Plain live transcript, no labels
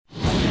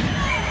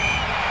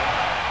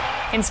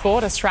In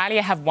sport,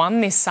 Australia have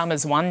won this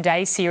summer's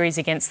one-day series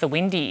against the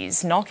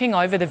Windies, knocking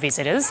over the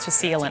visitors to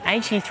seal an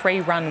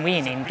 83-run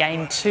win in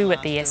Game 2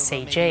 at the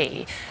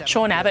SCG.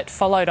 Sean Abbott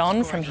followed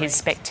on from his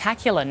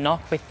spectacular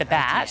knock with the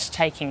bat,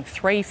 taking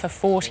 3 for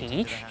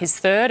 40, his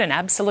third an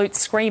absolute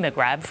screamer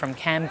grab from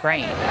Cam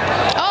Green.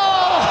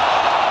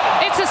 Oh,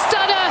 it's a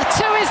stunner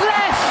to his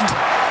left.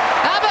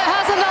 Abbott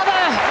has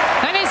another,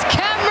 and it's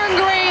Cameron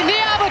Green, the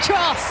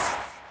albatross.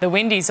 The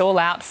Windies all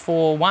out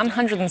for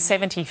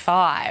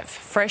 175.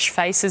 Fresh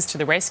faces to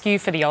the rescue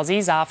for the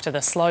Aussies after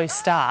the slow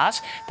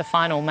start. The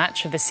final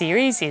match of the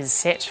series is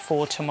set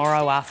for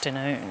tomorrow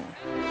afternoon.